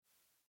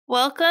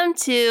Welcome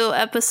to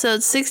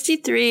episode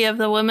 63 of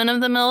the Women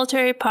of the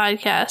Military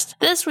podcast.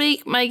 This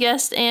week, my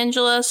guest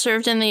Angela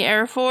served in the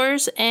Air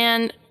Force,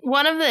 and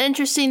one of the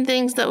interesting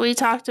things that we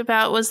talked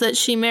about was that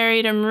she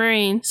married a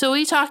Marine. So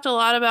we talked a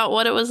lot about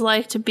what it was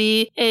like to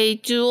be a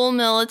dual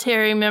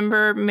military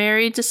member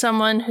married to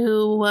someone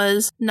who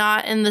was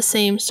not in the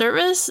same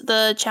service,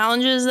 the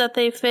challenges that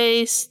they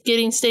faced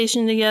getting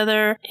stationed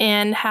together,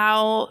 and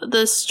how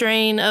the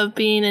strain of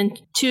being in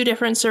two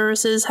different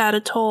services had a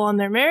toll on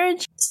their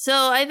marriage. So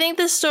I think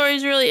this story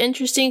is really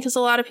interesting because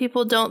a lot of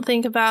people don't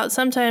think about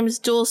sometimes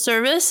dual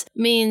service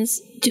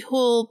means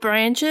dual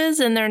branches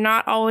and they're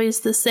not always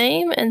the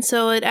same. And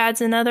so it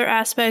adds another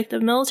aspect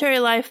of military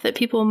life that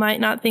people might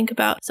not think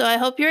about. So I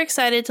hope you're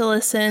excited to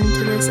listen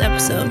to this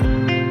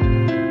episode.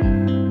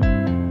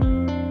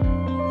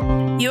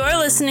 You are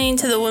listening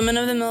to the Women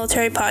of the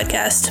Military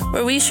podcast,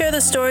 where we share the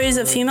stories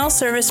of female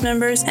service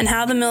members and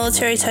how the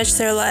military touched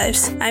their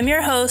lives. I'm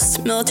your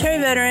host, military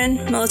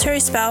veteran, military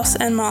spouse,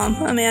 and mom,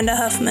 Amanda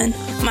Huffman.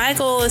 My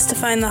goal is to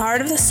find the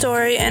heart of the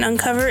story and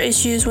uncover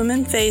issues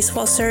women face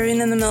while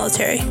serving in the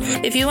military.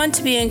 If you want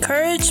to be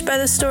encouraged by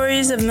the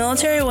stories of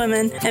military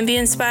women and be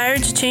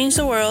inspired to change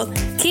the world,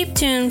 keep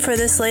tuned for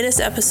this latest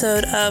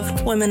episode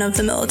of Women of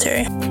the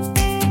Military.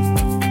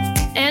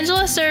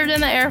 Angela served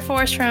in the Air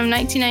Force from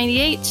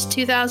 1998 to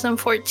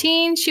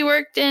 2014. She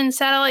worked in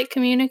satellite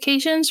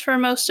communications for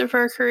most of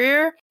her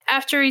career.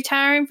 After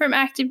retiring from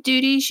active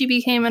duty, she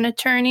became an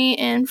attorney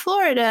in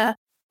Florida.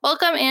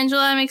 Welcome,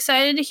 Angela. I'm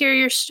excited to hear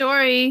your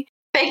story.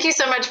 Thank you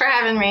so much for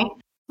having me.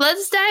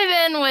 Let's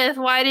dive in with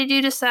why did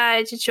you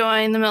decide to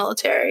join the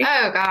military?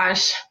 Oh,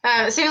 gosh.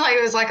 It seems like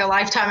it was like a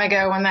lifetime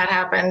ago when that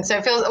happened. So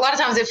a lot of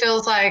times it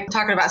feels like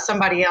talking about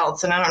somebody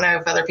else. And I don't know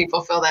if other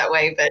people feel that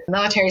way, but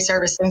military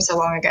service seems so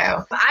long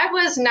ago. I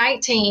was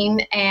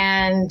 19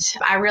 and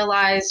I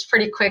realized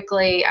pretty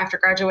quickly after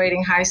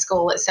graduating high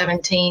school at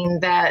 17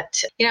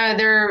 that,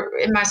 there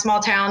in my small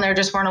town, there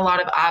just weren't a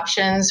lot of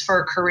options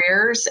for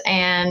careers.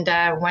 And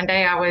one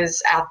day I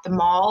was at the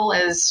mall,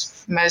 as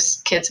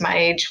most kids my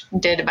age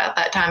did about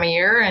that time of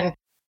year, and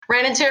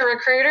ran into a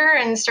recruiter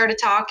and started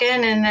talking.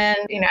 And then,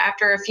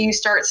 after a few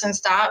starts and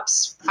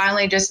stops,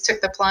 finally just took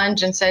the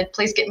plunge and said,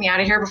 please get me out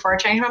of here before I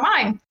change my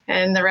mind.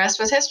 And the rest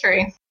was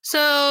history.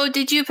 So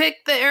did you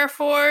pick the Air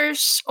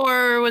Force,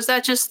 or was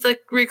that just the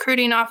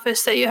recruiting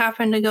office that you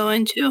happened to go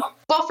into?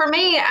 Well, for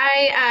me,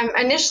 I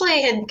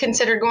initially had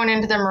considered going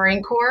into the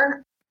Marine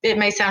Corps. It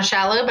may sound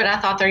shallow, but I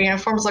thought their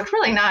uniforms looked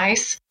really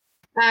nice.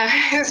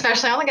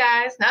 Especially on the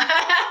guys.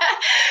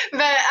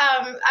 But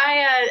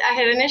I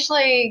had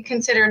initially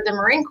considered the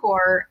Marine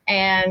Corps,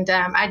 and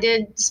I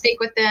did speak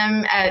with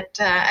them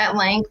at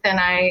length, and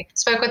I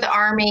spoke with the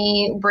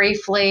Army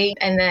briefly,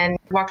 and then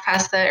walked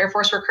past the Air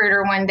Force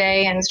recruiter one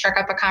day and struck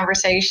up a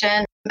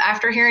conversation.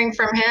 After hearing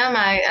from him,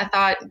 I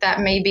thought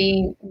that may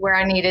be where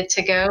I needed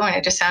to go, and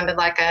it just sounded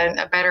like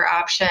a better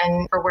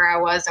option for where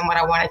I was and what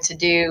I wanted to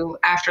do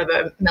after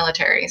the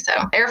military. So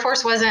Air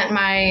Force wasn't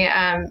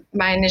my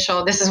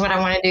initial, this is what I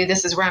want to do,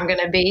 this is where I'm going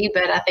to be.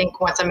 But I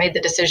think once I made the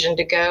decision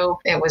to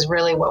go, it was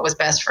really what was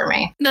best for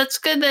me. That's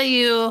good that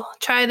you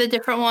tried the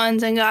different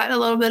ones and got a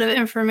little bit of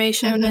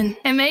information. Mm-hmm.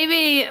 And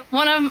maybe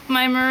one of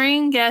my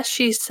Marine guests,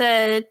 she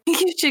said,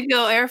 you should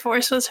go Air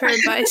Force was her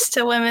advice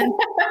to women.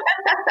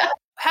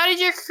 How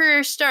did your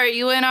career start?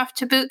 You went off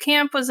to boot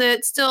camp. Was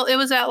it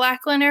was at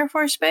Lackland Air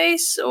Force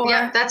Base? Or?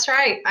 Yeah, that's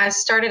right. I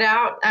started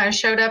out,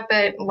 showed up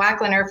at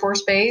Lackland Air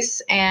Force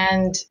Base,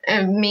 and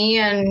me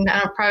and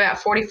probably about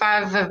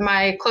 45 of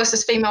my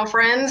closest female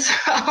friends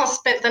all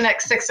spent the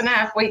next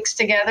 6.5 weeks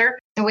together.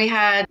 We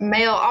had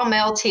all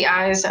male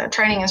TIs,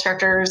 training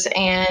instructors,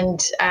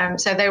 and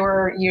so they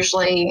were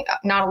usually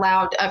not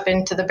allowed up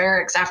into the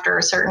barracks after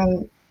a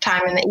certain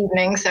time in the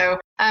evening. So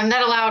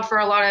that allowed for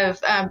a lot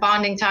of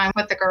bonding time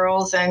with the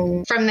girls.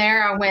 And from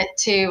there, I went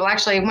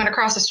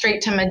across the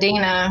street to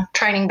Medina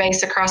training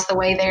base across the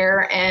way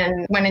there,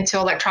 and went into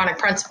electronic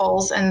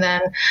principals, and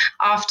then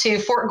off to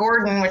Fort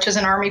Gordon, which is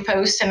an Army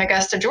post in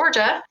Augusta,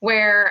 Georgia,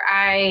 where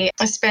I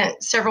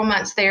spent several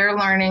months there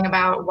learning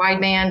about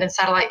wideband and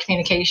satellite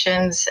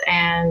communications,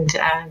 and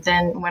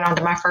then went on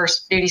to my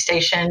first duty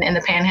station in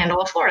the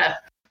Panhandle of Florida.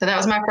 So that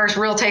was my first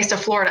real taste of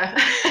Florida.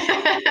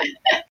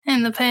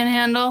 In the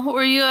Panhandle.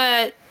 Were you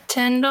at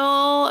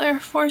Tyndall Air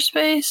Force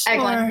Base?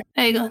 Eglin.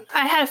 Eglin.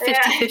 I had a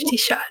 50-50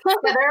 shot. So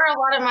there were a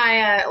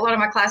lot of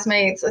my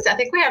classmates. I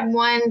think we had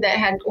one that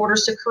had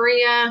orders to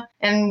Korea,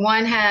 and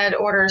one had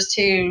orders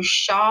to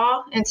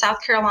Shaw in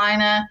South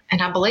Carolina,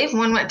 and I believe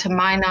one went to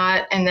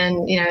Minot. And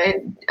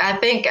then, I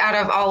think out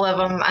of all of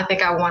them, I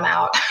think I won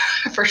out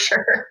for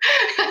sure.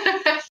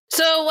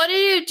 So what do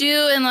you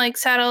do in like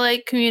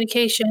satellite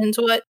communications?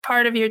 What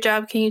part of your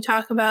job can you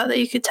talk about that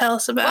you could tell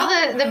us about?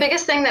 Well, the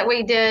biggest thing that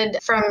we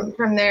did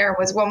from there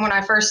was when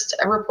I first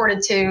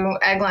reported to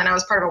Eglin, I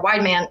was part of a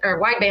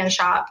wideband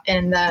shop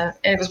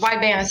it was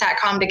wideband and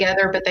SATCOM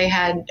together, but they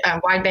had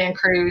wideband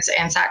crews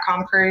and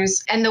SATCOM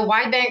crews. And the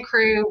wideband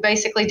crew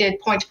basically did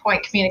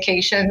point-to-point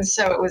communications.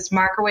 So it was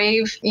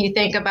microwave. You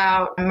think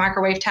about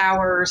microwave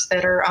towers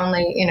that are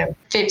only,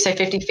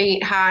 50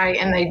 feet high,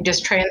 and they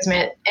just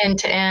transmit end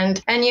to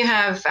end. And you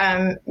have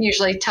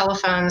usually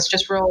telephones,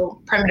 just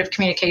real primitive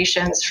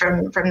communications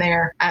from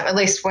there, at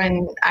least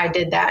when I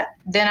did that.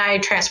 Then I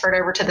transferred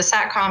over to the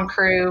SATCOM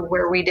crew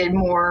where we did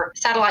more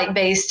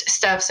satellite-based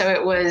stuff. So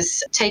it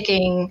was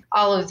taking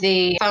all of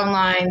the phone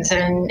lines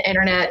and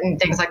internet and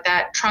things like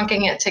that,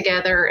 trunking it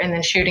together, and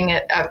then shooting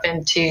it up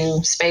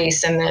into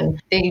space. And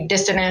then the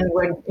distant end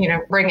would,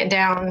 bring it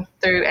down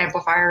through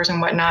amplifiers and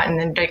whatnot, and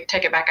then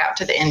take it back out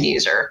to the end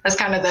user. That's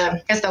kind of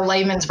the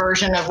layman's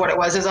version of what it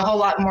was. It's a whole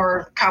lot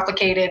more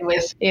complicated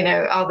with,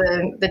 all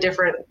the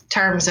different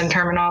terms and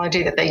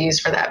terminology that they use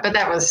for that. But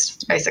that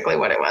was basically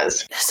what it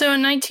was. So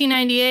in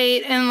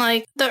 1998 and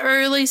like the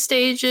early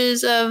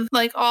stages of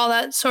like all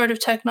that sort of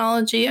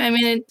technology, I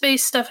mean,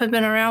 space stuff had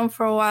been around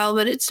for a while,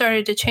 but it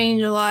started to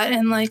change a lot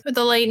in like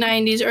the late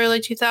 90s, early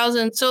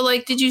 2000s. So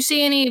like, did you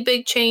see any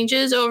big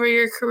changes over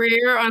your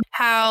career on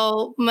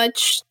how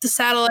much the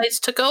satellites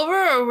took over,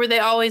 or were they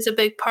always a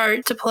big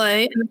part to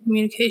play in the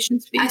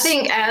communications piece? I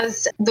think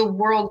as the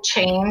world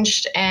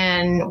changed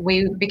and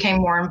we became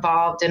more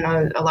involved in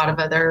a lot of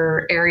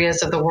other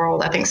areas of the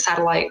world, I think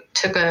satellite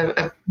took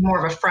a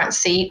more of a front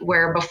seat,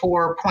 where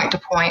before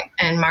point-to-point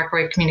and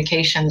microwave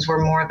communications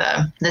were more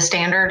the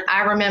standard.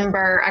 I can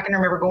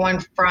remember going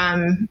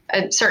from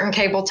a certain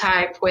cable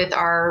type with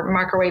our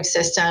microwave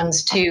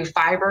systems to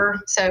fiber.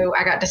 So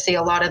I got to see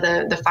a lot of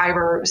the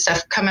fiber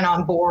stuff coming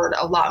on board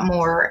a lot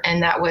more.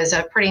 And that was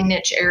a pretty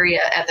niche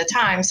area at the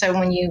time. So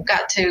when you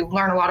got to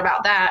learn a lot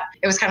about that,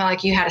 it was kind of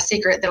like you had a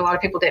secret that a lot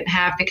of people didn't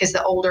have, because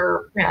the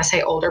older, I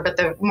say older, but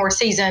the more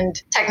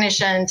seasoned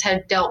technicians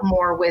had dealt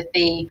more with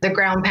the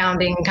ground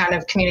pounding kind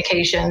of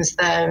communications,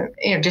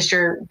 just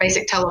your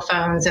basic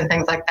telephones and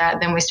things like that.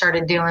 Then we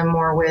started dealing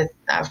more with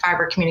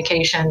fiber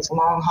communications,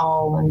 long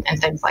haul,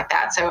 and things like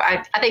that. So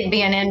I think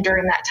being in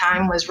during that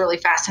time was really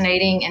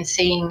fascinating, and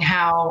seeing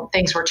how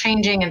things were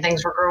changing and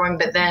things were growing.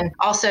 But then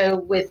also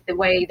with the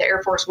way the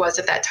Air Force was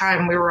at that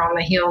time, we were on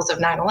the heels of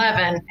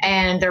 9/11,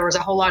 and there was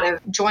a whole lot of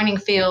joining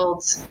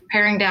fields,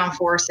 paring down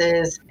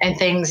forces, and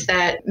things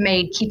that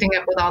made keeping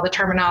up with all the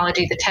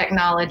terminology, the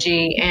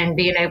technology, and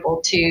being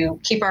able to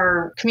keep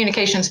our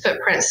communications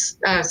footprints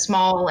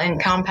small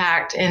and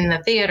compact in the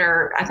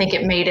theater. I think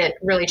it made it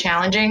really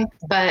challenging,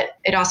 but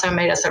it also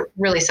made us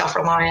really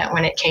self-reliant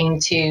when it came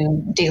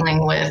to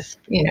dealing with,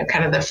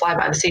 kind of the fly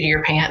by the seat of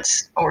your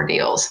pants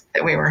ordeals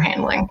that we were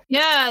handling.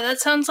 Yeah, that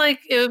sounds like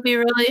it would be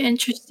really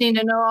interesting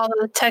to know all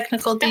the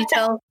technical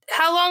details.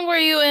 How long were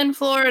you in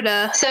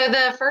Florida? So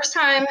the first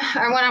time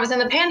when I was in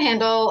the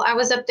Panhandle, I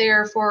was up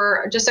there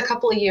for just a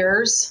couple of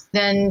years.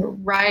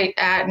 Then right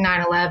at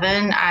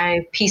 9/11,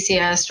 I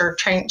PCS'd or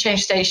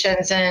changed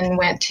stations and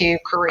went to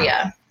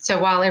Korea. So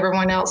while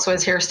everyone else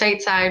was here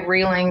stateside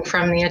reeling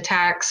from the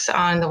attacks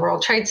on the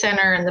World Trade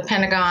Center and the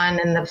Pentagon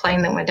and the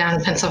plane that went down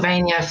to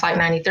Pennsylvania, Flight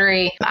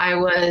 93, I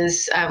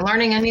was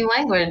learning a new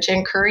language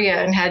in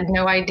Korea and had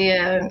no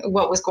idea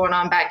what was going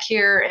on back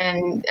here.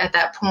 And at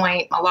that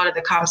point, a lot of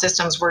the comm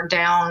systems were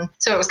down.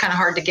 So it was kind of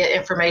hard to get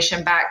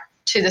information back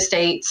to the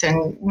States.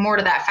 And more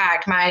to that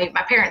fact, my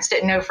parents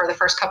didn't know for the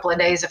first couple of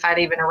days if I'd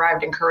even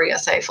arrived in Korea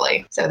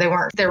safely. So they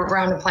were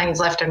grounding planes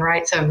left and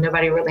right. So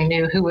nobody really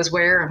knew who was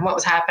where and what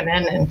was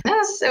happening. And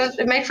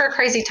it made for a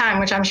crazy time,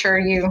 which I'm sure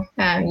you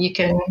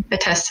can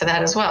attest to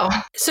that as well.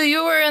 So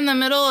you were in the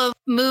middle of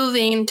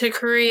moving to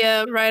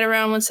Korea right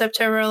around when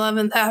September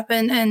 11th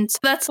happened. And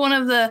that's one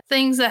of the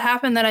things that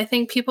happened that I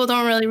think people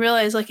don't really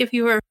realize. Like if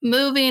you were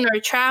moving or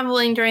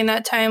traveling during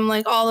that time,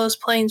 like all those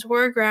planes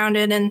were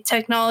grounded and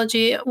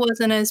technology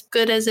wasn't as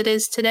good as it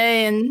is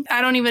today. And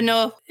I don't even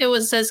know if it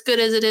was as good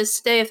as it is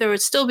today, if there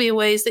would still be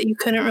ways that you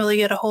couldn't really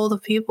get a hold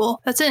of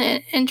people. That's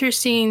an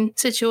interesting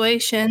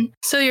situation.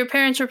 So your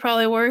parents were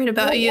probably worried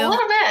about you. A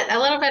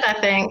little bit, I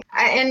think.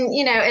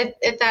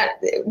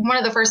 One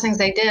of the first things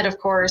they did, of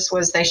course,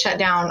 was they shut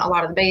down a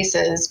lot of the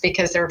bases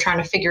because they were trying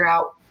to figure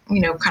out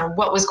kind of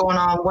what was going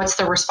on, what's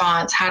the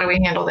response, how do we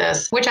handle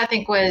this, which I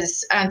think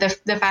was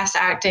the fast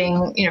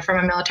acting, from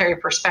a military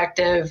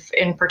perspective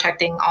in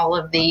protecting all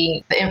of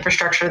the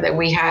infrastructure that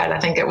we had. I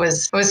think it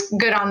was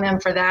good on them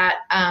for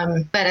that.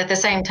 But at the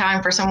same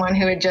time, for someone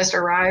who had just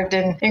arrived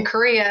in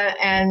Korea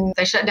and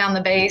they shut down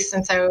the base.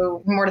 And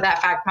so more to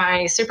that fact,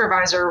 my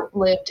supervisor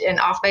lived in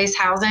off-base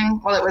housing.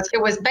 Well, it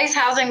was base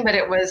housing, but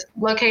it was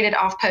located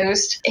off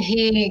post.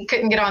 He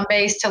couldn't get on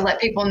base to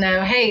let people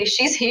know, hey,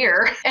 she's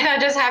here. And I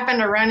just happened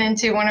to run ran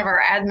into one of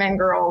our admin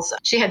girls.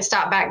 She had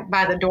stopped back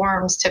by the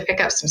dorms to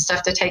pick up some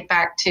stuff to take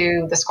back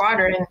to the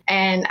squadron.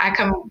 And I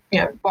come,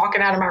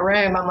 walking out of my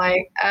room. I'm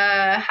like,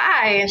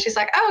 hi. And she's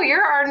like, oh,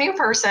 you're our new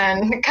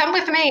person. Come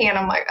with me. And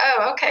I'm like,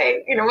 oh,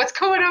 okay. What's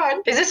going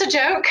on? Is this a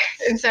joke?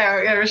 And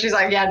so she's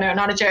like, yeah, no,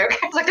 not a joke.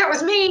 I was like, that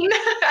was mean.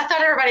 I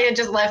thought everybody had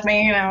just left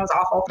me. It was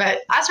awful.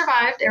 But I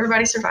survived.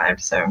 Everybody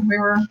survived. So we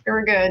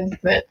were good.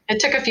 But it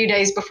took a few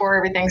days before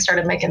everything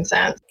started making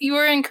sense. You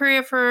were in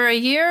Korea for a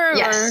year?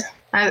 Yes.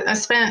 I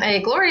spent a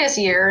glorious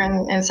year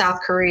in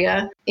South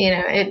Korea.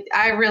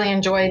 I really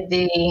enjoyed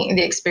the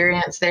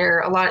experience there.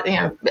 A lot,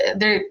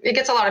 it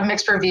gets a lot of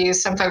mixed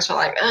reviews. Some folks are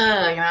like,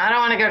 I don't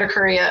want to go to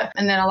Korea.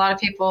 And then a lot of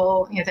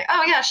people, think,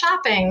 oh yeah,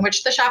 shopping,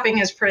 which the shopping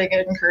is pretty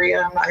good in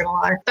Korea. I'm not going to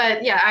lie.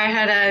 But yeah, I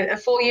had a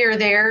full year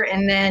there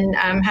and then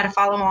had to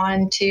follow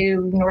on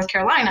to North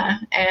Carolina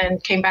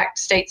and came back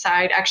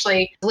stateside,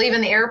 actually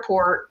leaving the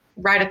airport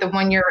right at the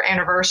 1 year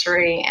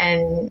anniversary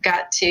and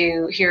got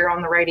to hear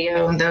on the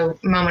radio the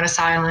moment of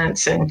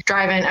silence and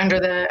driving under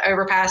the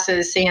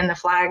overpasses, seeing the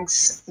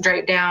flags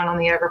draped down on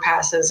the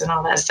overpasses and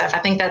all that stuff. I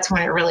think that's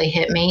when it really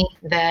hit me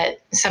that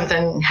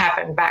something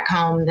happened back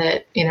home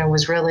that,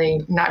 was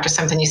really not just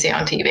something you see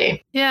on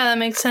TV. Yeah, that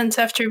makes sense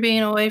after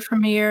being away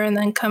from a year and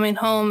then coming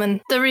home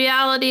and the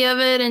reality of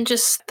it and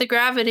just the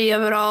gravity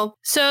of it all.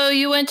 So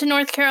you went to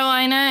North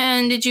Carolina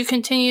and did you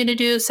continue to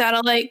do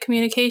satellite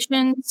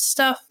communication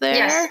stuff there?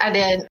 Yes, I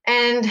did.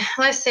 And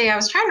let's see, I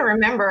was trying to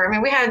remember. I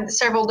mean, we had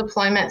several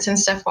deployments and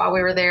stuff while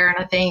we were there. And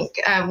I think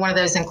one of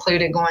those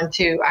included going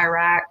to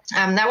Iraq.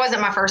 That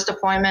wasn't my first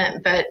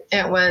deployment, but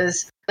it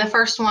was the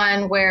first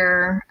one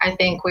where I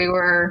think we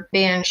were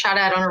being shot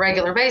at on a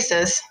regular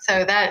basis.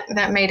 So that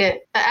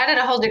added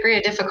a whole degree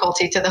of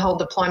difficulty to the whole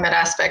deployment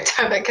aspect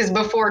of it. Because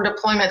before,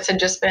 deployments had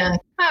just been,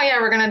 oh yeah,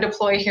 we're going to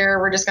deploy here.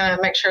 We're just going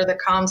to make sure the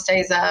comm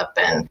stays up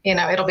and,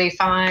 it'll be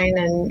fine.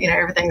 And,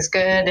 everything's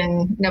good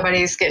and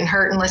nobody's getting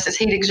hurt unless it's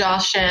heat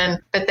exhaustion.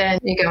 But then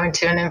you go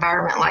into an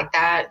environment like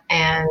that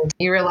and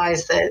you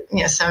realize that,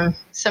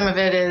 some of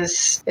it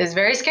is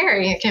very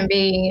scary. It can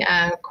be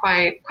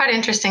quite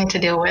interesting to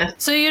deal with.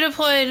 So you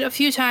deployed a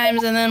few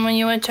times, and then when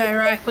you went to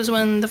Iraq was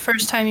when the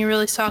first time you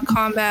really saw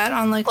combat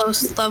on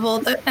close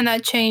level, and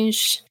that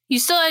changed. You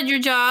still had your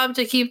job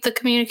to keep the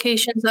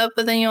communications up,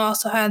 but then you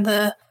also had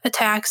the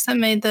attacks that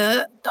made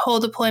the whole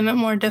deployment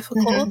more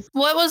difficult. Mm-hmm.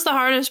 What was the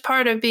hardest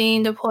part of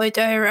being deployed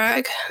to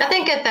Iraq? I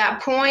think at that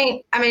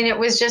point, it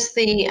was just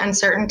the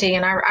uncertainty.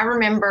 And I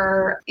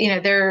remember,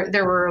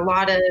 there were a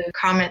lot of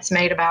comments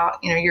made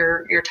about,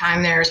 your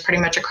time there is pretty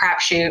much a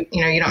crapshoot.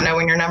 You don't know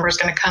when your number is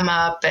going to come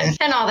up and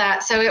all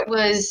that. So it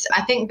was,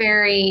 I think,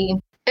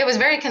 it was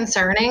very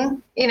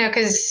concerning,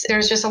 because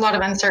there's just a lot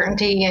of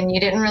uncertainty and you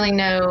didn't really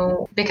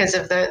know because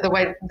of the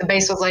way the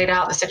base was laid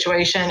out, the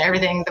situation,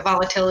 everything, the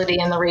volatility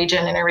in the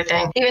region and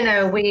everything. Even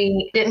though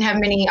we didn't have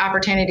many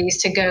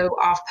opportunities to go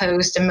off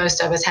post and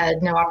most of us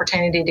had no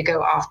opportunity to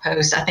go off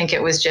post, I think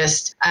it was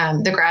just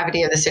the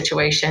gravity of the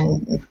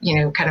situation,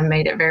 kind of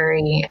made it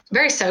very,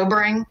 very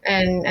sobering.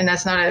 And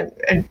that's not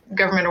a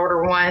government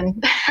order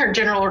 1 or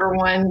general order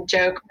 1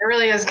 joke. It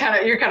really is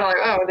you're kind of like,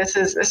 oh, this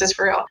is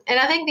for real. And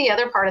I think the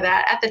other part of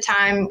that, at the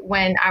time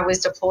when I was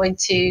deployed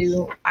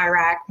to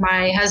Iraq,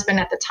 my husband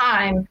at the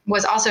time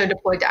was also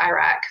deployed to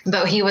Iraq,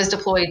 but he was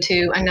deployed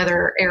to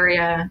another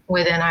area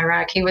within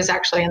Iraq. He was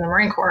actually in the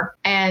Marine Corps.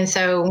 And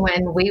so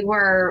when we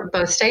were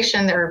both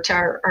stationed there,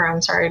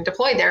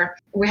 deployed there,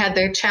 we had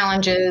the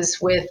challenges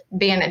with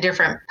being at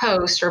different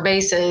posts or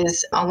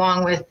bases,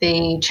 along with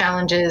the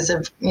challenges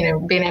of,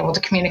 being able to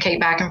communicate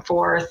back and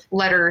forth.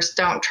 Letters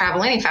don't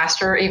travel any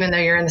faster, even though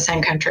you're in the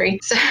same country.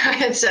 So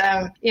it's,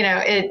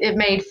 it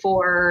made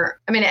for,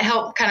 it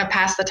helped kind of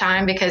pass the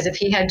time, because if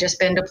he had just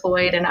been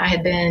deployed and I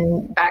had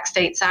been back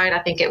stateside, I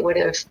think it would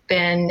have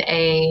been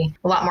a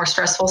lot more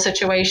stressful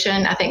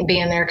situation. I think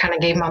being there kind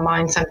of gave my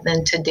mind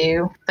something to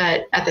do.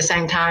 But at the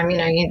same time,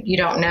 you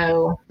don't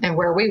know. And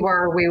where we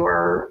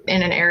were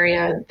in an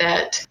area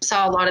that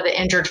saw a lot of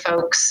the injured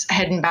folks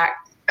heading back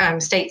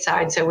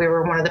stateside. So we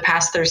were one of the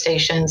pass-through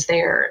stations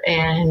there.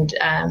 And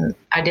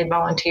I did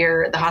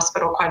volunteer at the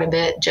hospital quite a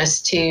bit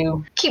just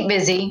to keep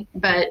busy.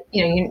 But,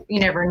 you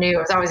never knew.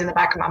 It was always in the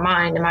back of my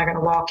mind, am I going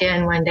to walk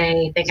in one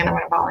day thinking I'm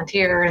going to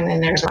volunteer? And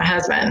then there's my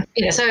husband.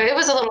 So it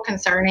was a little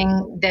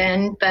concerning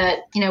then. But,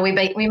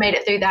 we made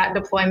it through that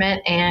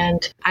deployment.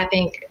 And I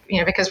think,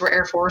 because we're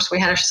Air Force, we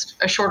had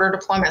a shorter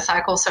deployment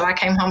cycle. So I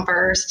came home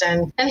first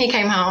and he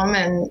came home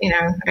and,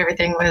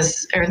 everything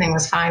was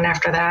fine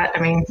after that.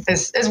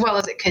 As well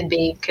as it could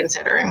be,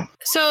 considering.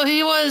 So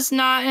he was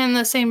not in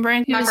the same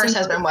branch? My first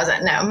husband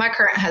wasn't. No, my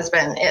current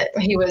husband,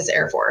 he was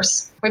Air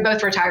Force. We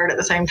both retired at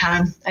the same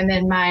time. And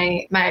then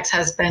my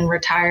ex-husband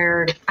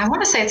retired. I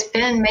want to say it's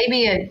been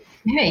maybe a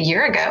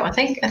year ago. I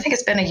think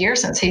it's been a year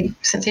since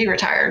he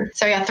retired.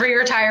 So yeah, 3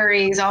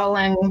 retirees all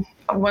in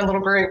one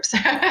little group. So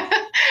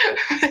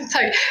it's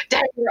like,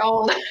 dang, you're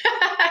old.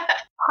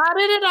 How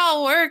did it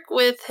all work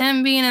with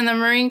him being in the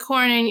Marine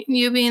Corps and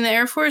you being in the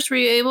Air Force? Were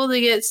you able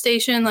to get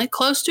stationed like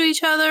close to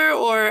each other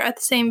or at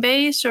the same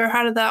base, or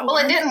how did that work?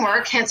 Well, it didn't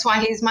work, hence why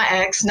he's my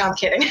ex. No, I'm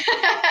kidding.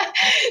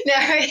 No,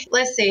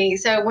 let's see.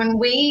 So when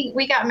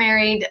we got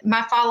married,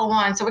 my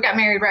follow-on, so we got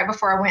married right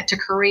before I went to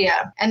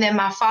Korea. And then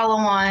my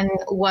follow-on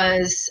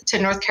was to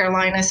North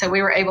Carolina. So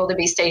we were able to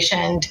be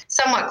stationed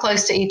somewhat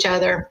close to each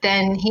other.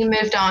 Then he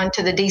moved on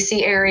to the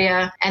DC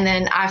area. And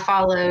then I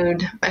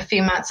followed a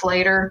few months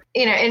later.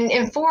 You know,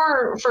 and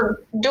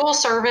for dual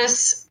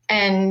service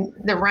and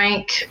the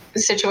rank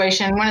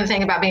situation, one of the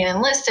things about being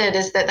enlisted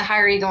is that the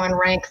higher you go in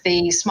rank,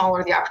 the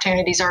smaller the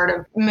opportunities are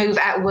to move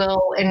at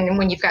will. And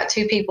when you've got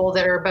two people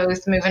that are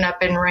both moving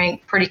up in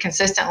rank pretty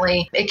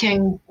consistently, it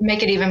can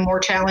make it even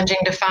more challenging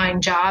to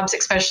find jobs,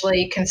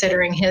 especially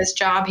considering his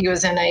job. He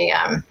was in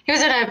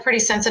a pretty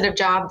sensitive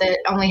job that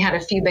only had a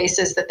few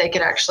bases that they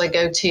could actually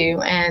go to,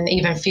 and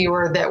even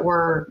fewer that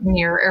were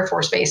near Air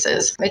Force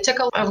bases. It took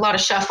a lot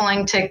of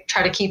shuffling to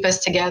try to keep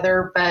us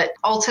together, but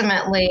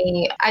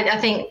ultimately, I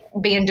think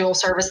being dual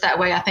service that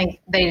way, I think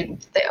they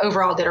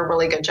overall did a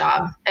really good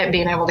job at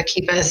being able to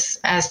keep us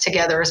as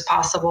together as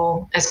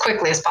possible, as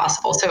quickly as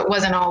possible. So it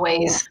wasn't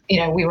always,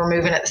 we were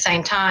moving at the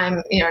same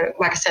time.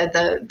 Like I said,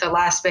 the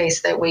last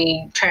base that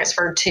we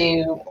transferred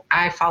to,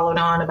 I followed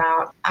on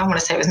about, I want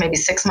to say it was maybe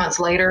 6 months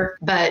later.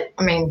 But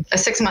I mean, a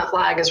 6-month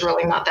lag is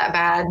really not that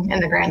bad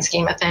in the grand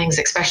scheme of things,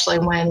 especially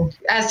when,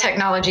 as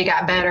technology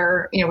got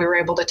better, we were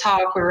able to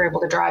talk, we were able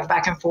to drive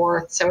back and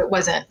forth. So it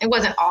wasn't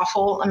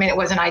awful. I mean, it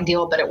wasn't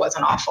ideal, but it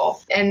wasn't awful.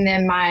 And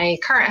then my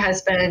current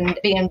husband,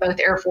 being both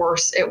Air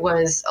Force, it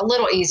was a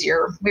little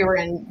easier. We were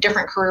in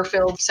different career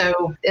fields,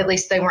 so at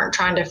least they weren't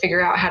trying to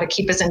figure out how to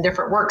keep us in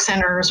different work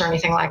centers or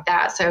anything like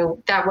that.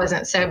 So that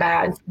wasn't so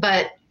bad.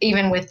 But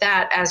even with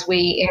that, as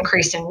we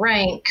increased in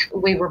rank,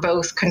 we were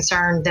both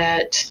concerned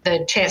that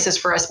the chances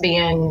for us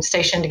being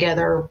stationed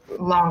together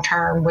long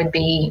term would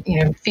be,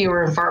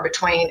 fewer and far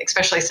between,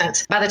 especially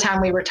since by the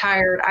time we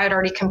retired, I had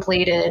already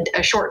completed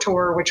a short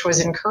tour, which was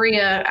in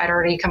Korea. I'd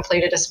already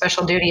completed a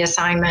special duty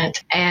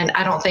assignment, and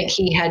I don't think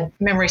he had,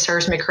 memory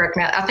serves me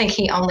correctly, I think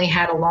he only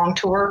had a long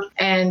tour,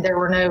 and there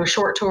were no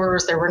short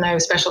tours, there were no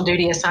special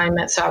duty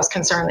assignments. So I was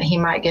concerned that he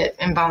might get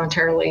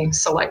involuntarily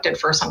selected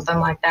for something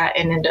like that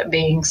and end up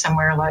being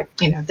somewhere that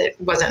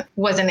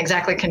wasn't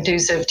exactly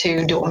conducive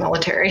to dual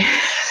military.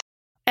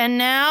 And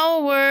now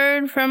a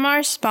word from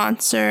our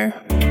sponsor.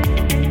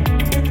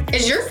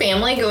 Is your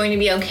family going to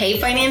be okay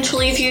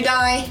financially if you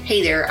die?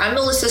 Hey there, I'm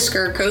Melissa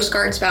Skur, Coast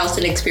Guard spouse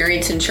and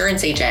experienced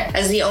insurance agent.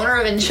 As the owner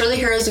of Insure the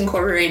Heroes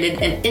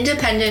Incorporated, an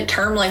independent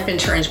term life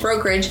insurance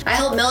brokerage, I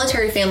help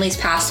military families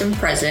past and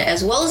present,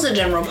 as well as the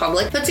general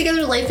public, put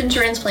together life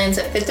insurance plans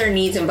that fit their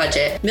needs and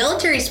budget.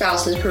 Military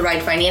spouses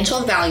provide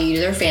financial value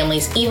to their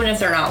families even if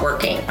they're not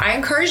working. I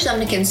encourage them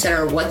to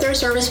consider what their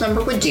service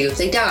member would do if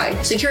they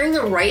died. Securing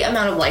the right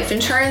amount of life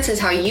insurance is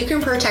how you can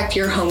protect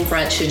your home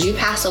front should you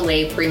pass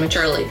away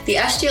prematurely. The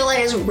SGLA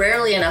is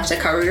rarely enough to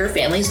cover your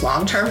family's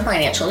long-term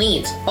financial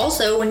needs.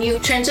 Also, when you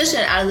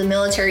transition out of the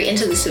military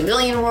into the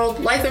civilian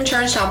world, life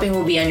insurance shopping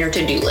will be on your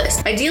to-do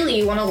list. Ideally,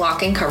 you want to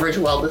lock in coverage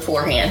well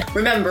beforehand.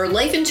 Remember,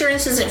 life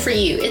insurance isn't for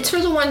you, it's for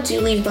the ones you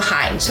leave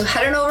behind. So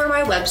head on over to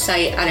my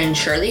website at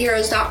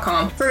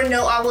insuretheheroes.com for a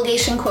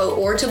no-obligation quote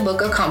or to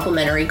book a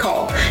complimentary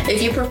call.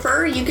 If you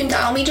prefer, you can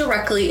dial me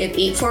directly at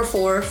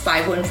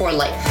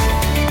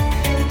 844-514-LIFE.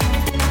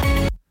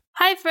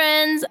 Hi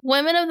friends!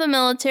 Women of the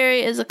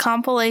Military is a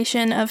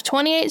compilation of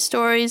 28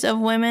 stories of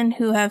women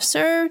who have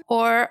served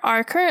or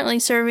are currently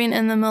serving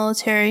in the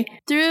military.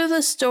 Through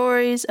the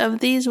stories of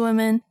these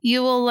women,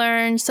 you will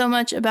learn so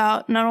much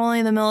about not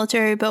only the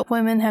military, but what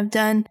women have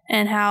done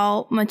and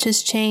how much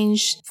has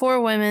changed for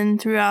women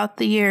throughout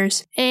the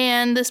years.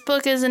 And this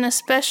book is an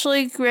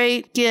especially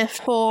great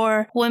gift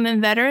for women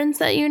veterans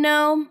that you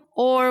know,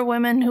 or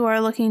women who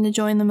are looking to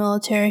join the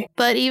military.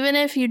 But even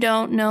if you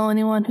don't know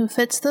anyone who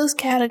fits those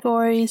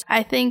categories,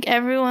 I think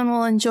everyone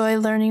will enjoy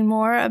learning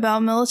more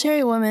about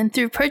military women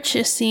through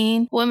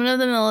purchasing Women of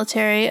the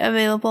Military,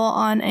 available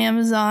on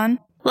Amazon.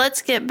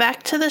 Let's get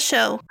back to the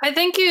show. I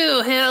think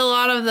you hit a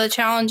lot of the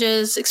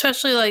challenges,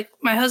 especially like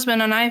my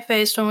husband and I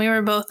faced when we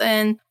were both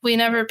in. We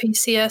never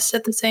PCS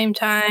at the same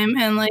time,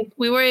 and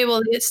we were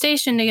able to get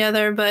stationed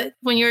together. But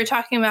when you were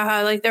talking about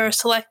how there are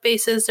select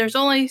bases, there's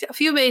only a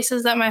few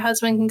bases that my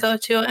husband can go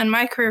to, and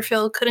my career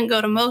field couldn't go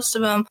to most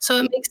of them. So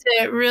it makes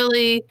it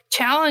really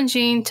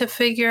challenging to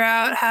figure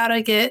out how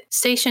to get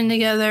stationed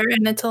together,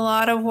 and it's a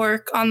lot of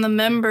work on the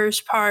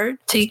members' part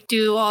to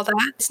do all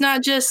that. It's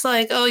not just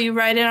you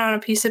write it on a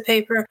piece of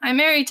paper, I'm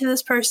married to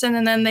this person,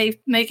 and then they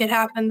make it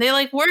happen. They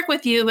work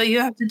with you, but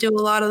you have to do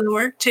a lot of the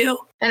work too.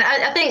 And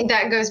I think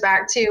that goes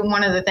back to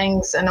one of the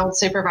things an old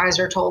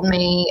supervisor told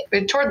me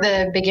toward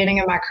the beginning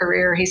of my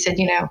career. He said,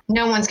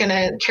 no one's going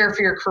to care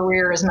for your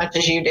career as much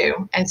as you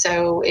do. And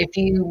so if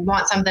you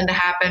want something to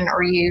happen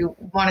or you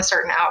want a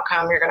certain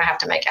outcome, you're going to have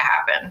to make it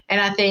happen.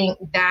 And I think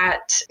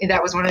that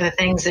was one of the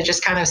things that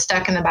just kind of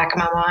stuck in the back of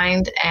my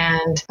mind.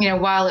 And,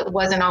 while it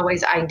wasn't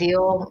always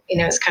ideal,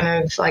 it's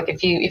kind of like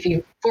if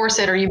you force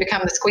it or you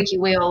become the squeaky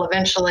wheel,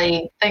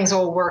 eventually things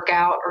will work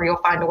out or you'll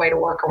find a way to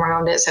work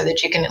around it so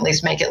that you can at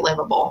least make it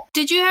livable.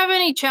 Did you have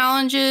any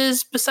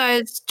challenges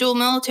besides dual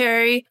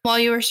military while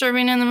you were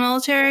serving in the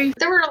military?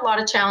 There were a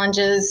lot of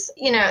challenges,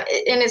 and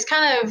it's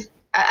kind of,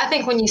 I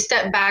think when you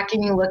step back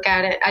and you look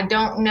at it, I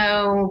don't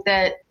know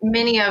that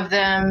many of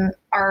them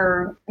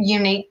are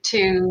unique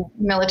to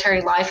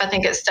military life. I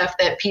think it's stuff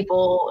that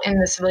people in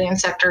the civilian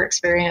sector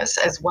experience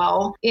as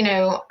well.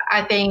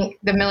 I think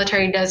the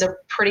military does a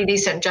pretty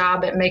decent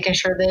job at making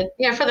sure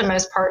that, for the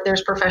most part,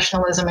 there's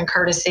professionalism and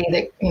courtesy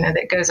that,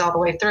 that goes all the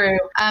way through.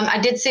 I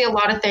did see a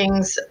lot of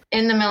things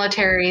in the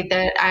military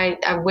that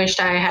I wished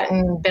I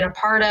hadn't been a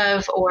part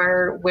of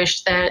or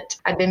wished that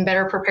I'd been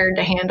better prepared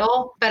to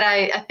handle. But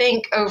I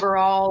think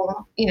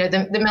overall,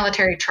 the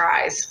military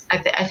tries.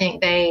 I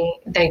think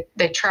they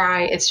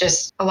try. It's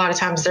just a lot of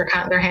times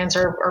their hands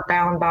are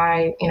bound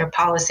by,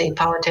 policy,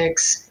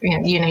 politics,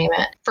 you name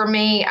it. For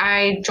me,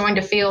 I joined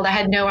a field. I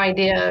had no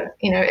idea,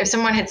 if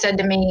someone had said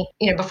to me,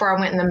 before I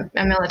went in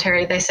the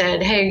military, they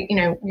said, hey,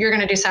 you're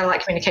going to do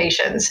satellite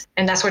communications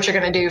and that's what you're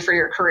going to do for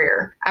your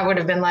career. I would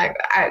have been like,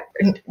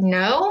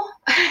 no.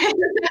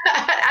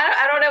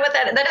 I don't know what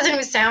that doesn't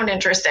even sound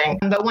interesting.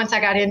 But once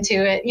I got into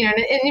it,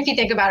 and if you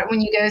think about it,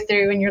 when you go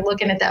through and you're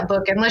looking at that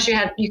book, unless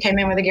you came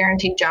in with a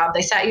guaranteed job,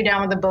 they sat you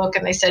down with a book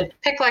and they said,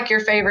 pick like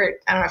your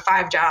favorite,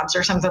 5 jobs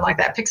or something like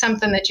that. Pick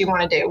something that you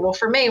want to do. Well,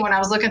 for me, when I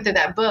was looking through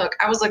that book,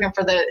 I was looking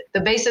for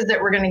the bases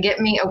that were going to get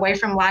me away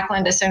from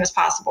Lackland as soon as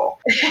possible.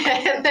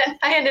 And then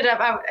I ended up,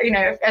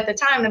 at the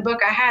time, the book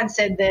I had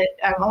said that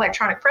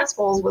Electronic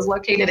Principles was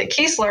located at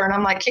Keesler. And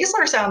I'm like,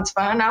 Keesler sounds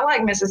fun. I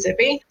like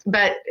Mississippi.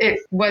 But it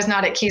was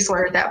not at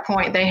Keesler at that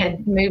point. They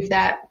had moved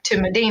that to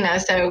Medina.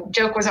 So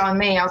joke was on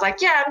me. I was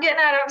like, yeah, I'm getting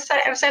out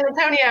of San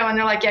Antonio. And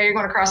they're like, yeah, you're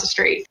going to cross the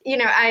street.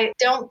 I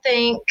don't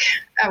think,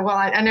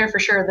 I know for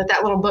sure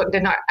that little book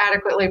did not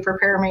adequately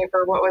prepare me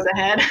for what was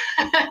ahead.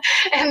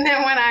 And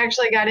then when I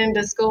actually got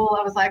into school,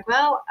 I was like,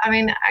 well,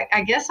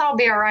 I guess I'll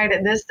be all right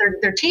at this.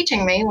 They're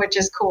teaching me, which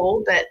is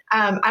cool, but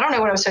I don't know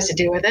what I was supposed to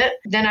do with it.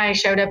 Then I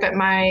showed up at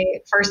my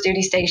first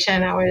duty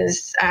station. I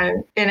was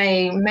in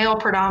a male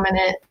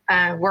predominant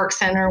work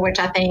center, which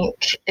I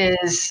think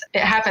it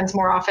happens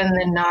more often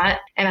than not.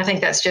 And I think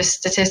that's just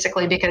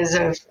statistically because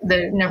of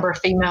the number of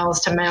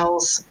females to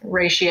males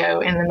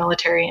ratio in the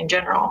military in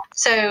general.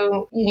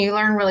 So you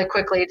learn really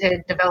quickly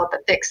to develop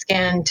a thick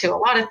skin to a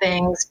lot of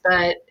things,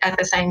 but at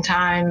the same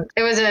time,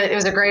 it was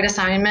a great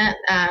assignment.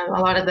 A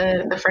lot of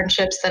the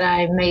friendships that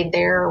I made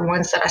there are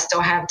ones that I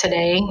still have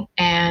today.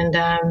 And,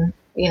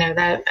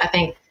 that I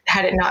think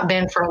had it not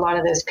been for a lot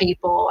of those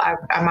people,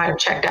 I might have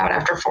checked out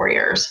after 4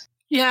 years.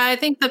 Yeah, I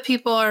think the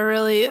people are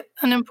really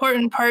an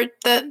important part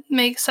that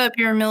makes up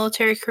your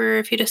military career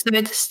if you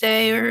decide to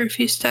stay or if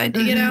you decide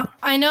to get out.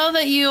 I know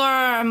that you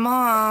are a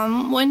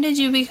mom. When did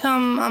you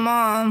become a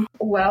mom?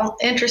 Well,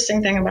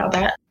 interesting thing about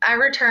that. I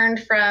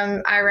returned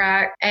from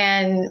Iraq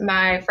and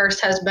my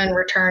first husband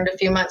returned a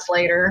few months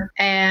later.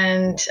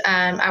 And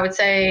I would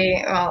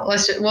say,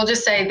 we'll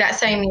just say that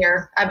same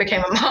year I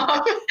became a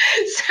mom.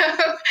 So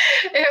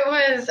it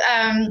was,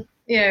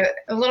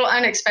 a little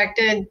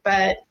unexpected,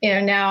 but,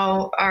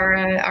 now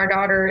our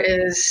daughter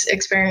is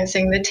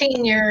experiencing the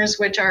teen years,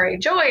 which are a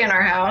joy in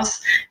our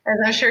house, as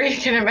I'm sure you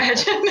can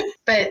imagine.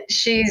 But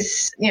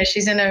she's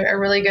in a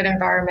really good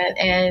environment.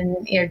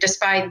 And,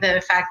 despite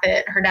the fact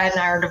that her dad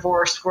and I are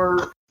divorced,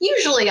 we're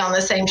usually on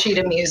the same sheet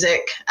of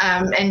music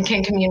and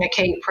can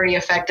communicate pretty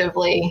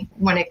effectively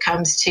when it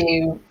comes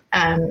to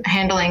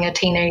handling a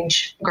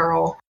teenage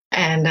girl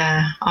and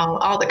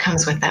all that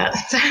comes with that.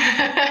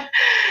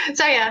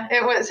 So yeah,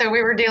 it was. So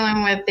we were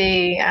dealing with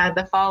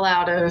the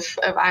fallout of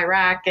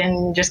Iraq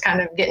and just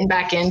kind of getting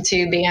back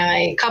into being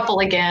a couple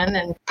again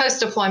and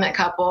post-deployment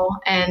couple,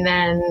 and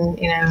then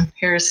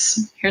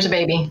here's a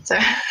baby. So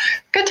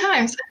good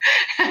times.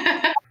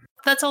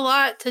 That's a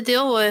lot to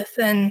deal with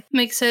and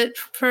makes it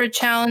for a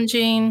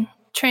challenging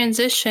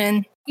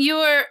transition. You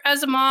were,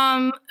 as a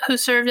mom who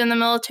served in the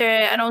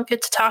military, I don't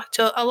get to talk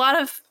to a lot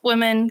of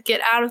women get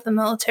out of the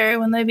military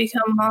when they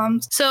become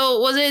moms.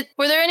 So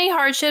were there any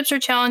hardships or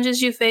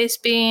challenges you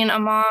faced being a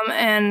mom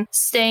and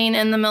staying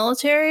in the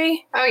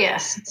military? Oh,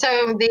 yes.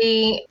 So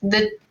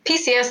the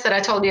PCS that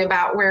I told you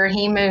about, where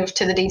he moved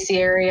to the DC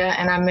area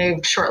and I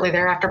moved shortly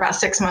thereafter, about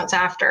 6 months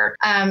after,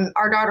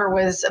 our daughter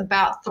was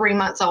about 3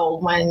 months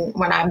old when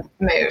I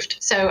moved.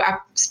 So I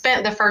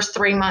spent the first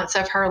 3 months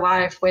of her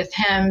life with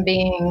him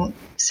being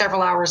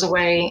several hours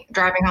away,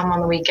 driving home on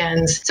the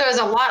weekends. So it was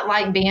a lot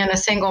like being a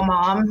single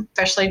mom,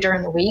 especially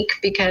during the week,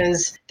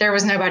 because there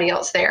was nobody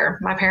else there.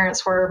 My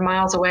parents were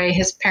miles away.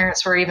 His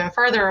parents were even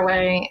further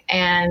away.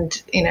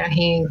 And,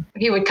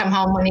 he would come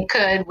home when he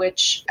could,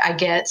 which I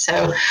get.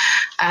 So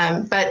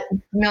But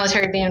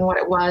military being what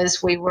it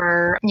was, we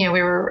were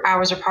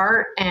hours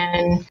apart,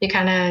 and you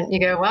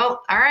go,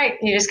 well, all right,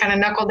 you just kind of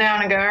knuckle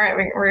down and go, all right,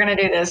 we're going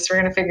to do this. We're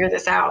going to figure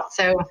this out.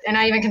 So, and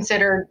I even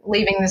considered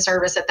leaving the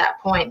service at that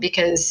point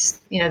because,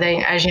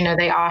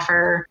 they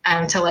offer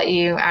to let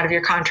you out of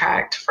your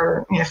contract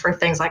for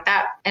things like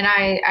that. And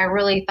I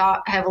really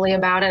thought heavily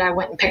about it. I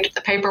went and picked up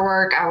the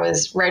paperwork. I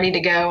was ready to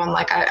go. I'm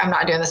like, I'm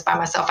not doing this by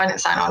myself. I didn't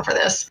sign on for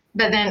this.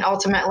 But then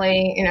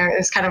ultimately, it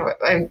was kind of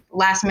a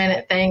last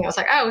minute thing. I was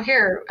like, oh,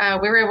 here,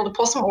 we were able to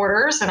pull some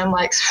orders. And I'm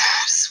like,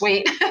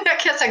 sweet, I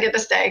guess I get to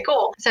stay.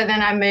 Cool. So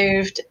then I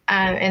moved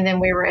and then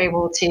we were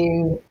able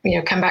to,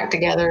 come back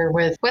together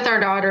with our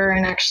daughter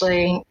and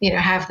actually,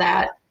 have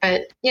that.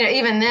 But,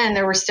 even then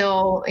there were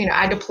still,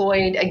 I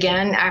deployed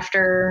again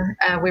after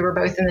we were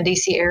both in the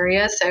DC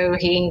area. So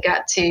he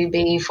got to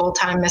be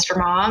full-time Mr.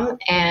 Mom.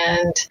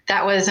 And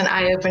that was an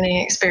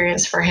eye-opening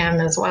experience for him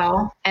as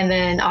well. And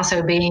then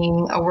also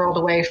being a world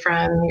away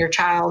from your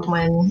child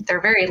when they're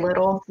very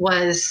little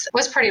was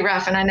pretty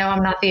rough. And I know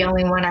I'm not the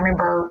only one. I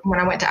remember when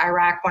I went to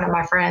Iraq, one of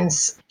my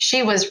friends,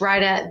 she was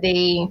right at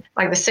the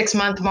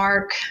 6-month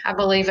mark, I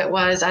believe it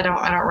was. I don't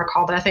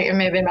recall, but I think it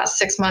may have been about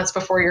 6 months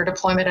before you're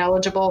deployment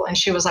eligible. And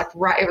she was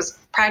it was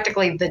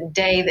practically the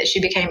day that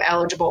she became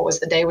eligible was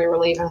the day we were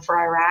leaving for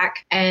Iraq.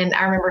 And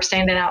I remember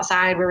standing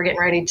outside, we were getting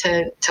ready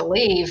to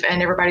leave,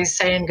 and everybody's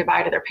saying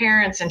goodbye to their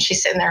parents. And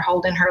she's sitting there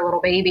holding her little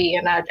baby.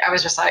 And I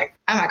was just like,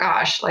 oh my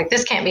gosh,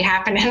 this can't be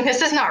happening.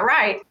 This is not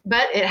right.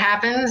 But it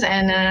happens.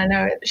 And I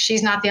know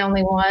she's not the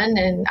only one,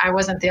 and I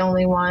wasn't the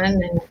only one.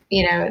 And,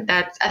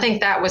 I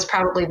think that was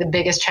probably the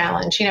biggest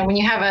challenge. When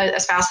you have a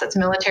spouse that's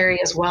military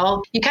as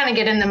well, you kind of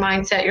get in the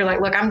mindset, you're like,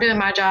 look, I'm doing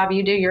my job,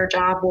 you do your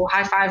job, we'll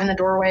high five in the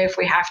doorway if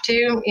we have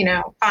to,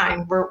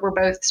 fine, we're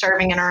both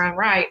serving in our own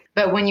right.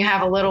 But when you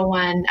have a little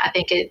one, I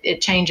think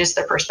it changes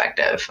the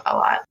perspective a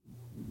lot.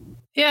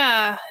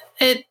 Yeah,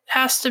 it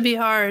has to be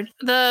hard.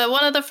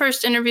 One of the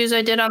first interviews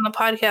I did on the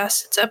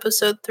podcast, it's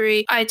episode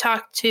 3, I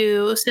talked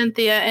to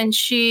Cynthia, and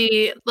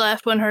she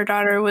left when her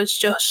daughter was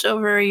just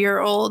over a year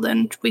old.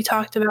 And we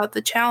talked about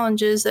the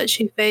challenges that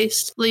she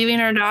faced leaving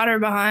her daughter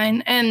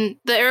behind. And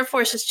the Air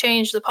Force has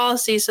changed the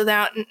policy so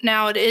that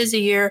now it is a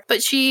year.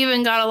 But she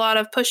even got a lot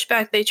of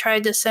pushback. They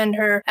tried to send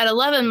her at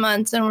 11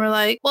 months, and we're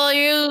like, well,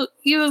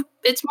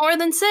 it's more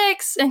than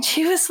 6. And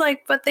she was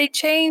like, but they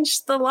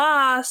changed the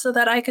law so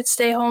that I could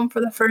stay home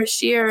for the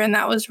first year. And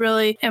that was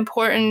really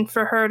important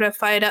for her to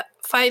fight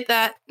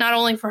that, not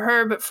only for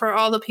her, but for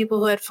all the people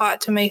who had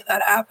fought to make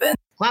that happen.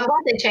 Well, I'm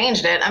glad they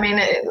changed it. I mean,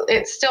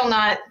 it's still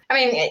not,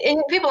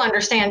 and people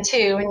understand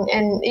too.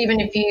 And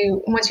even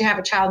once you have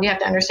a child, you have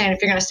to understand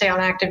if you're going to stay on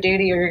active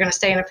duty or you're going to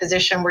stay in a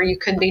position where you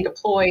could be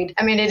deployed.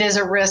 I mean, it is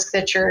a risk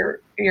that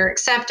you're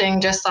accepting,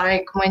 just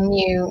like when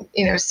you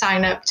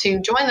sign up to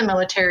join the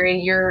military,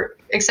 you're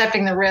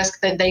accepting the risk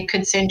that they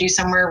could send you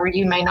somewhere where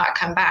you may not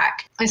come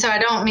back. And so I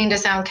don't mean to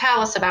sound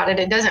callous about it.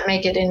 It doesn't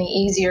make it any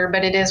easier,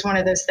 but it is one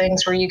of those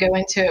things where you go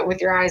into it with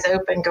your eyes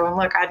open going,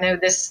 look, I know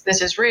this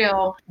is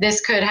real.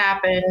 This could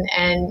happen.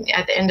 And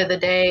at the end of the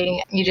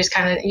day, you just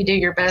you do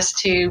your best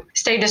to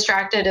stay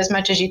distracted as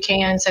much as you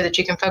can so that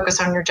you can focus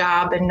on your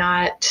job and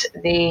not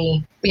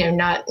the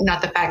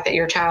fact that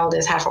your child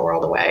is half a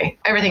world away.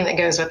 Everything that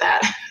goes with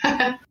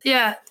that.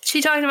 Yeah.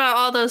 She talked about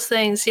all those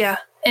things. Yeah.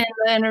 In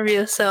the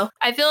interview. So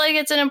I feel like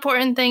it's an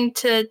important thing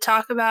to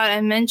talk about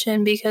and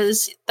mention,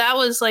 because that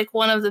was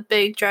one of the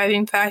big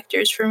driving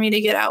factors for me to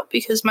get out,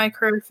 because my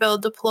career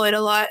field deployed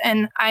a lot.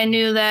 And I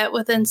knew that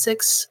within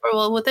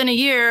a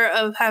year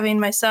of having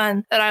my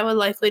son that I would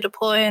likely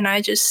deploy, and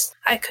I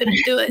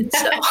couldn't do it.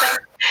 So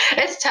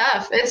It's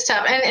tough.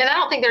 And I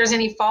don't think there's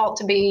any fault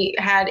to be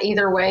had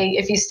either way.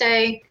 If you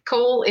stay,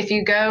 cool. If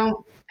you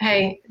go,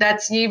 hey,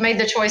 you made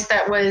the choice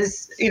that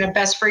was,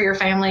 best for your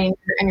family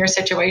and your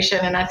situation.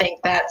 And I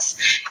think that's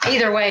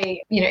either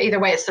way,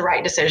 it's the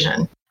right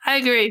decision. I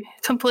agree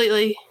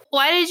completely.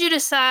 Why did you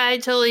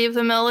decide to leave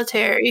the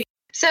military?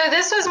 So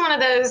this was one of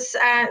those,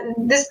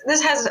 this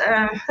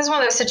is one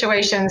of those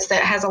situations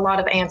that has a lot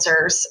of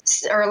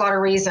answers or a lot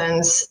of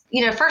reasons.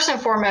 First and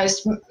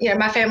foremost,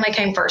 my family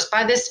came first.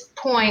 By this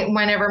point,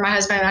 whenever my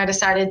husband and I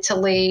decided to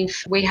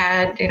leave, we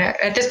had,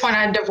 at this point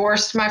I had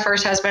divorced my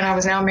first husband. I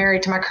was now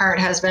married to my current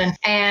husband,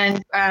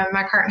 and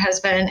my current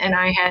husband and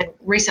I had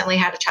recently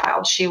had a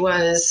child. She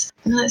was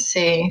about almost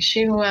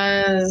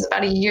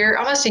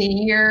a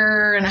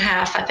year and a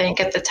half, I think,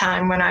 at the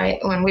time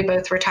when we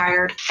both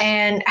retired.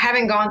 And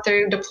having gone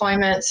through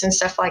deployments and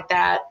stuff like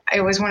that,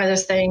 it was one of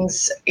those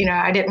things,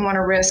 I didn't want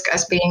to risk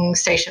us being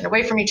stationed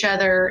away from each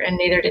other, and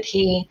neither did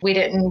he. We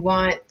didn't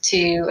want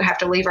to have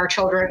to leave our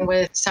children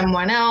with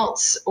someone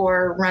else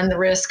or run the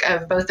risk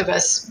of both of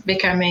us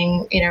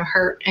becoming,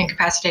 hurt,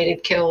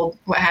 incapacitated, killed,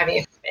 what have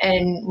you,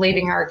 and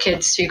leaving our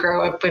kids to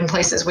grow up in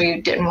places we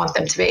didn't want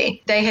them to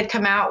be. They had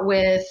come out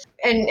with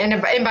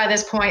and by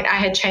this point, I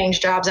had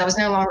changed jobs. I was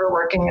no longer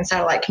working in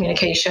satellite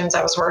communications.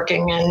 I was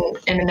working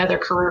in another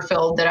career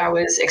field that I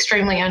was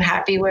extremely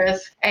unhappy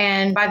with.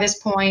 And by this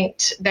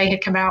point, they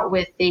had come out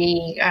with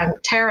the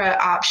TARA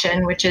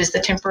option, which is the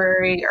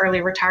temporary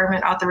early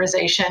retirement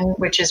authorization,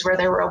 which is where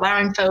they were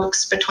allowing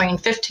folks between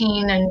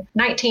 15 and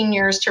 19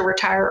 years to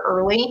retire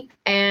early.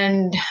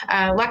 And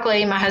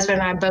luckily, my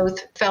husband and I both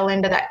fell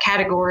into that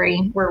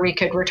category where we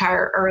could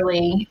retire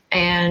early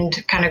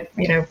and kind of,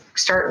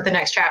 start the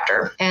next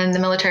chapter. And the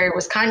military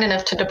was kind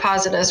enough to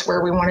deposit us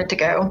where we wanted to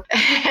go.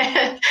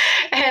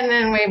 And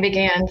then we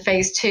began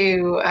phase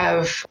 2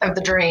 of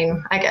the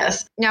dream, I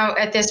guess. Now,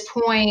 at this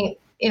point,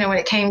 when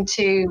it came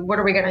to what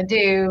are we going to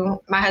do,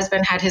 my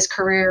husband had his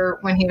career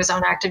when he was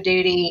on active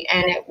duty,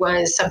 and it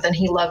was something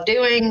he loved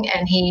doing.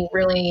 And he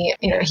really,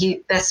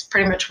 that's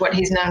pretty much what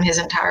he's known his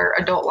entire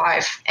adult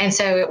life. And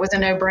so it was a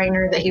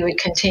no-brainer that he would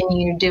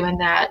continue doing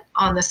that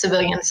on the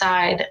civilian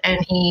side.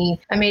 And he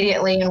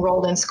immediately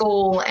enrolled in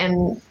school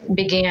and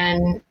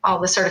began all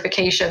the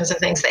certifications and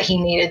things that he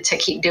needed to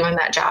keep doing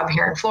that job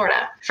here in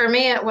Florida. For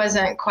me, it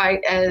wasn't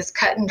quite as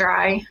cut and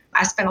dry.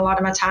 I spent a lot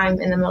of my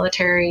time in the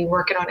military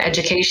working on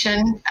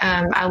education.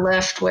 I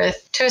left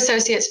with 2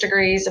 associate's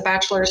degrees, a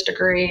bachelor's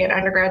degree, an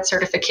undergrad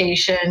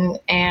certification,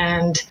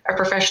 and a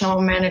professional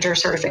manager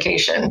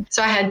certification.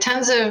 So I had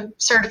tons of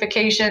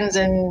certifications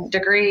and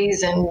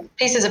degrees and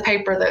pieces of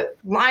paper that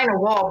line a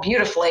wall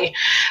beautifully,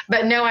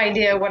 but no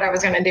idea what I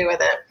was going to do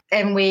with it.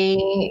 And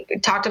we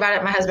talked about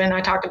it. My husband and I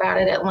talked about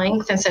it at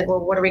length and said, well,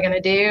 what are we going to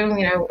do?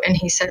 And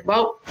he said,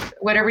 well,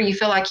 whatever you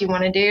feel like you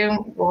want to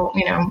do, well,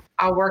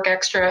 I'll work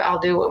extra. I'll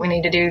do what we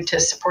need to do to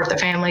support the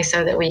family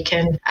so that we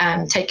can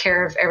take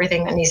care of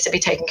everything that needs to be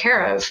taken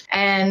care of.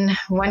 And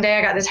one day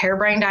I got this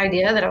harebrained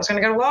idea that I was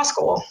going to go to law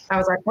school. I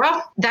was like,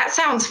 well, that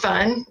sounds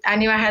fun. I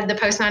knew I had the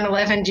post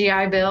 9/11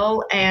 GI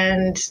Bill,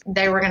 and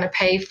they were going to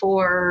pay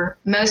for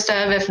most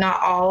of, if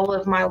not all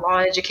of my law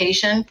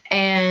education.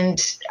 And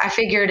I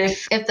figured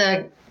if the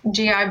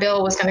GI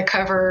Bill was going to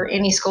cover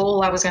any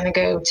school, I was going to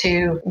go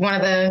to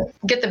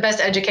get the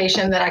best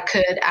education that I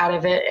could out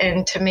of it.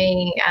 And to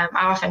me, I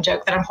often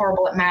joke that I'm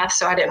horrible at math,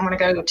 so I didn't want to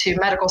go to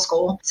medical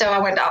school. So I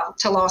went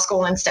to law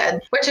school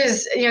instead, which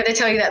is, they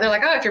tell you that. They're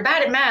like, oh, if you're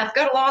bad at math,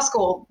 go to law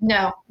school.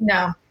 No.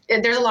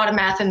 There's a lot of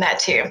math in that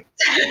too.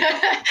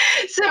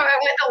 So I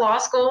went to law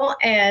school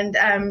and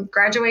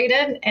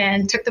graduated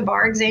and took the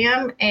bar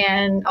exam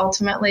and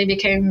ultimately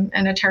became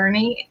an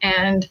attorney.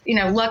 And,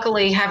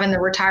 luckily having the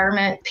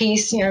retirement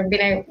piece,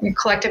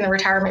 collecting the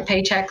retirement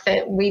paycheck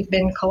that we've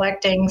been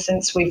collecting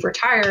since we've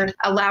retired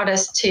allowed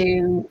us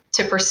to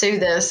pursue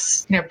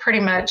this,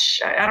 pretty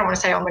much, I don't want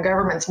to say on the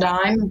government's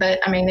dime, but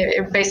I mean,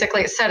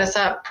 it set us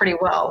up pretty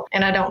well.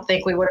 And I don't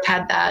think we would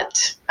have had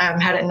that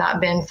had it not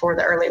been for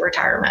the early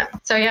retirement.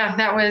 So yeah,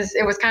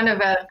 it was kind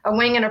of a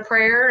wing and a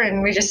prayer.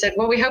 And we just said,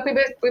 well, we hope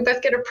we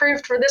both get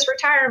approved for this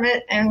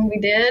retirement. And we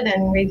did,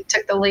 and we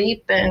took the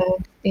leap, and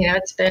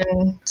it's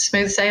been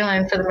smooth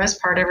sailing for the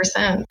most part ever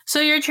since. So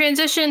your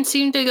transition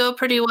seemed to go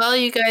pretty well.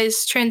 You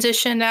guys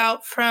transitioned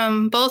out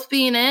from both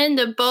being in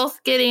to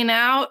both getting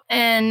out,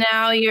 and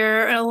now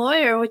you're a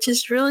lawyer, which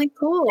is really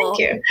cool. Thank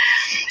you.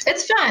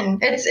 It's fun.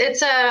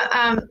 It's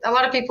a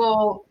lot of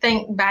people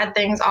think bad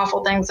things,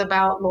 awful things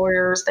about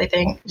lawyers. They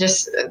think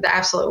just the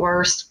absolute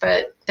worst,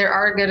 but there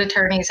are good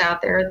attorneys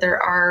out there.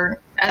 There are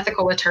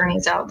ethical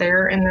attorneys out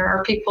there, and there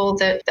are people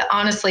that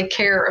honestly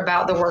care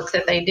about the work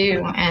that they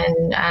do.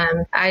 And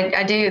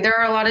I do. There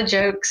are a lot of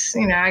jokes.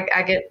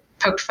 I get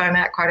poked fun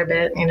at quite a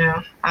bit.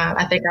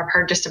 I think I've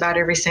heard just about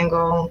every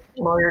single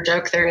lawyer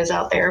joke there is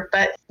out there.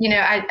 But,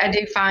 I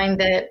do find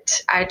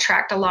that I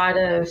attract a lot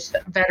of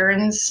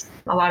veterans,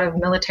 a lot of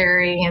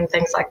military and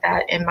things like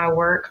that in my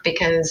work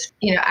because,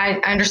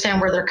 I understand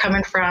where they're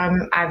coming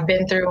from. I've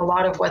been through a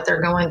lot of what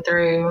they're going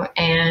through,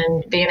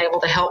 and being able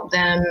to help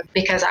them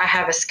because I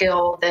have a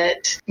skill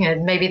that,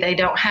 maybe they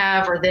don't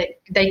have or that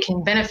they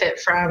can benefit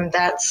from.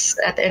 That's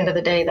at the end of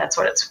the day, that's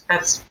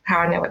how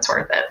I know it's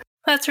worth it.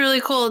 That's really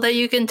cool that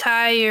you can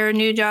tie your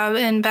new job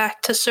in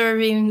back to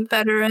serving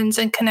veterans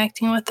and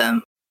connecting with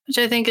them, which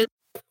I think is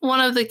one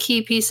of the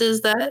key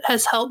pieces that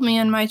has helped me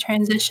in my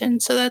transition.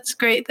 So that's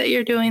great that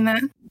you're doing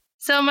that.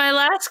 So my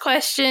last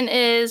question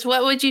is,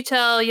 what would you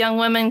tell young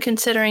women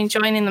considering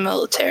joining the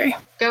military?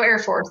 Go Air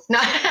Force.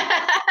 No.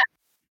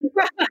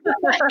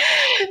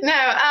 No,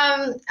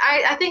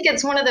 I think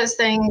it's one of those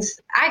things.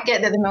 I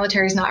get that the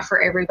military is not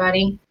for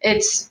everybody.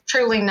 It's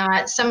truly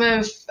not. Some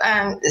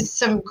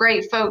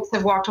great folks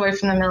have walked away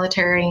from the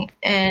military,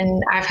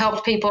 and I've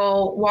helped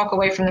people walk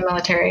away from the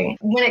military.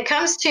 When it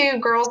comes to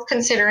girls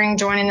considering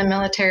joining the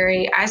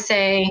military, I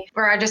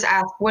just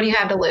ask, what do you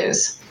have to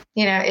lose?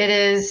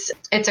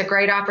 It's a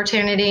great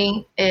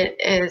opportunity. It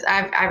is,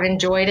 I've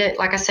enjoyed it.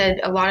 Like I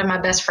said, a lot of my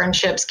best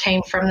friendships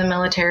came from the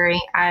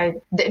military.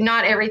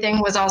 Not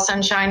everything was all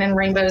sunshine and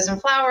rainbows and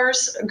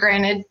flowers,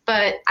 granted,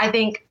 but I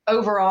think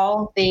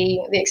overall, the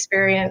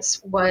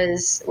experience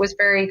was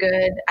very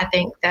good. I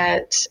think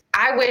that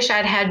I wish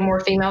I'd had more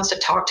females to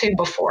talk to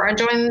before I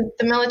joined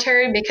the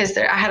military, because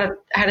I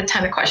had a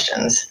ton of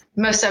questions.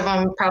 Most of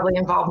them probably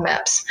involve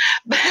MEPS.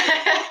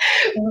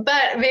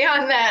 But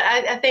beyond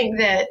that, I think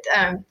that,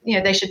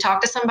 they should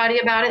talk to somebody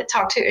about it,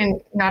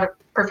 and not a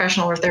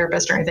professional or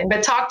therapist or anything,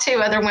 but talk to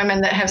other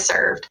women that have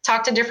served,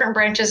 talk to different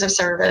branches of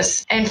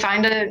service, and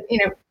find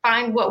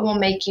what will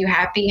make you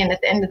happy. And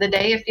at the end of the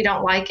day, if you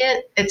don't like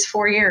it, it's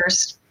 4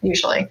 years.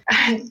 Usually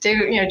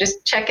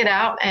just check it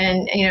out.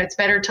 And, it's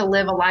better to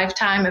live a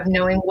lifetime of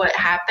knowing what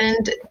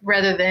happened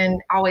rather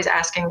than always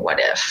asking what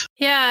if.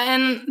 Yeah.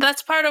 And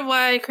that's part of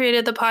why I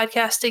created the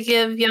podcast, to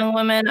give young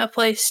women a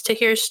place to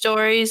hear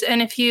stories.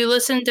 And if you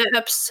listen to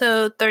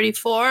episode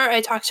 34,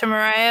 I talked to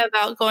Mariah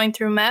about going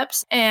through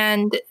MEPS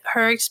and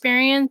her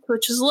experience,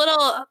 which is a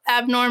little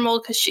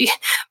abnormal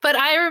but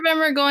I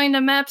remember going to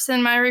MEPS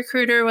and my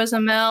recruiter was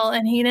a male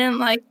and he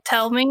didn't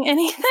tell me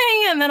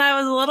anything. And then I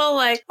was a little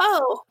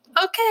oh,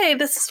 okay,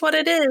 this is what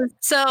it is.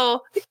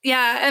 So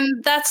yeah,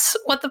 and that's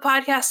what the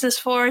podcast is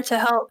for,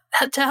 to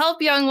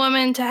help young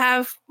women, to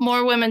have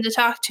more women to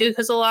talk to,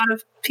 because a lot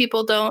of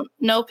people don't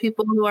know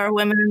people who are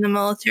women in the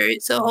military.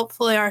 So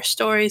hopefully our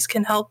stories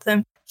can help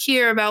them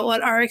hear about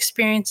what our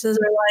experiences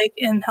are like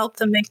and help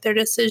them make their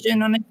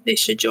decision on if they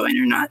should join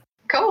or not.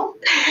 Cool.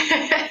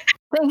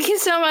 Thank you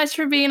so much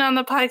for being on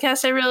the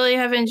podcast. I really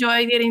have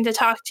enjoyed getting to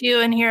talk to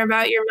you and hear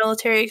about your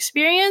military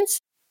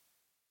experience.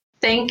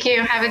 Thank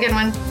you. Have a good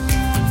one.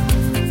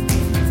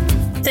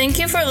 Thank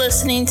you for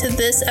listening to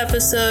this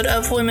episode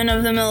of Women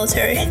of the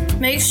Military.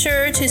 Make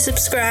sure to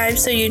subscribe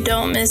so you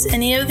don't miss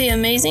any of the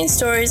amazing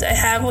stories I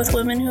have with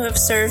women who have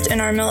served in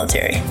our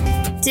military.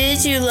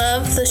 Did you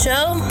love the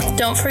show?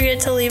 Don't forget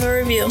to leave a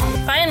review.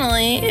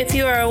 Finally, if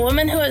you are a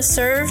woman who has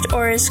served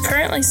or is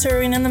currently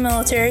serving in the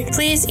military,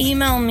 please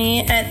email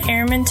me at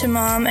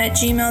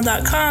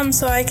airmantomom@gmail.com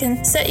so I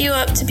can set you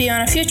up to be on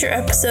a future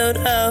episode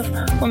of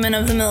Women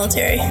of the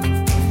Military.